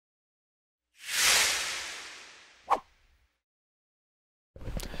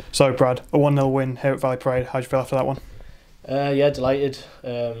So Brad, a 1-0 win here at Valley Parade. How do you feel after that one? Yeah, delighted.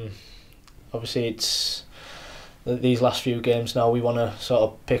 Obviously, it's these last few games now. We want to sort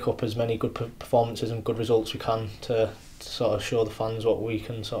of pick up as many good performances and good results we can to sort of show the fans what we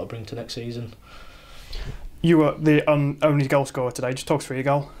can sort of bring to next season. You were the only goal scorer today. Just talk us through your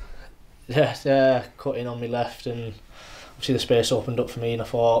goal. Yeah, cut in on my left, and obviously the space opened up for me, and I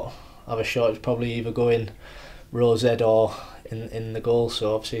thought I have a shot. It's probably either going Rose Ed or in the goal.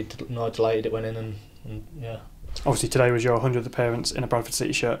 So obviously, delighted it went in, and yeah. Obviously today was your 100th appearance in a Bradford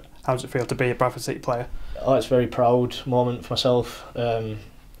City shirt. How does it feel to be a Bradford City player? Oh, it's a very proud moment for myself. As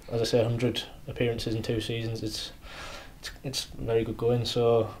I say, 100 appearances in 2 seasons. It's very good going.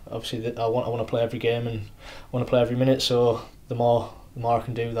 So obviously, I want to play every game and I want to play every minute. So the more I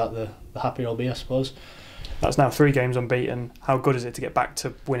can do that, the happier I'll be, I suppose. That's now 3 games unbeaten. How good is it to get back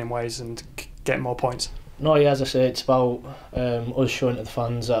to winning ways and getting more points? No, yeah, as I say, it's about us showing to the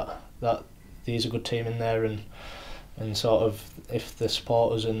fans that there's a good team in there, and sort of if they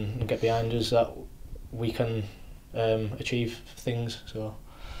support us and get behind us, that we can achieve things. So.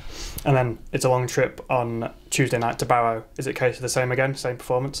 And then it's a long trip on Tuesday night to Barrow. Is it case of the same again, same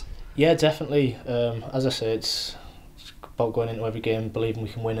performance? Yeah, definitely. As I say, it's about going into every game believing we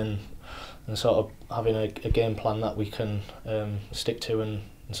can win and sort of having a game plan that we can stick to and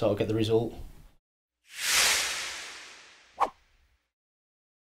sort of get the result.